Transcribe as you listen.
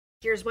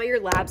Here's why your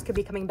labs could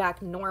be coming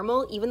back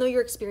normal, even though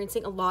you're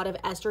experiencing a lot of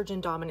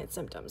estrogen dominant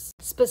symptoms.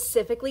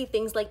 Specifically,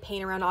 things like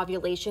pain around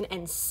ovulation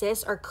and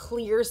cysts are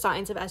clear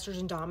signs of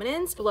estrogen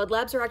dominance. Blood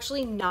labs are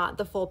actually not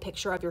the full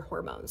picture of your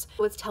hormones.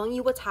 So it's telling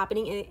you what's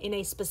happening in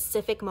a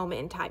specific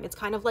moment in time. It's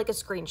kind of like a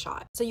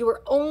screenshot. So you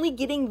are only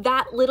getting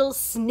that little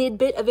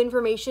snidbit of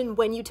information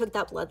when you took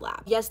that blood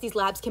lab. Yes, these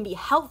labs can be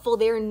helpful.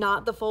 They're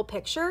not the full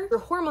picture. Your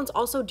hormones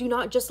also do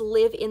not just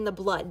live in the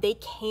blood. They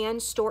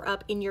can store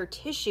up in your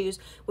tissues,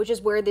 which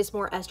is where this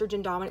more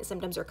estrogen dominant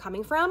symptoms are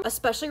coming from,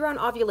 especially around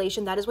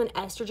ovulation. That is when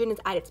estrogen is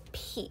at its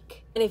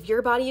peak. And if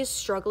your body is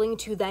struggling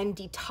to then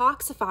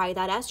detoxify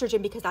that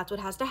estrogen, because that's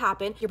what has to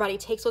happen, your body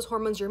takes those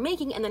hormones you're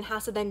making and then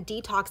has to then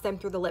detox them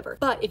through the liver.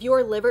 But if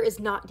your liver is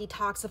not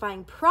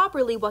detoxifying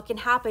properly, what can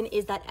happen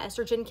is that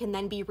estrogen can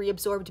then be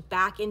reabsorbed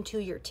back into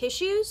your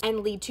tissues and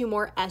lead to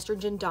more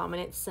estrogen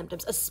dominant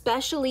symptoms,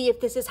 especially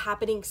if this is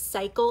happening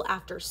cycle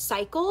after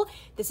cycle.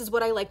 This is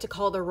what I like to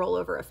call the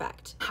rollover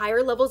effect.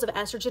 Higher levels of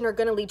estrogen are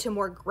going to lead to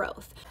more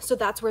growth. So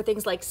that's where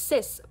things like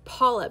cysts,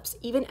 polyps,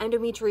 even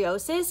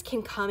endometriosis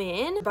can come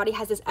in. Your body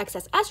has this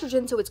excess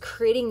estrogen, so it's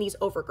creating these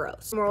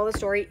overgrowths. Moral of the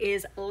story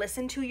is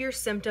listen to your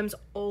symptoms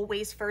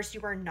always first.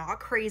 You are not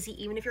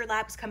crazy. Even if your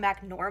labs come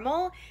back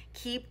normal,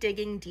 keep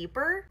digging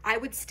deeper. I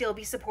would still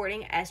be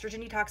supporting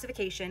estrogen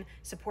detoxification,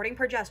 supporting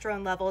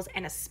progesterone levels,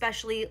 and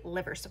especially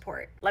liver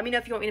support. Let me know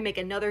if you want me to make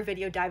another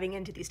video diving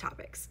into these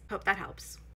topics. Hope that helps.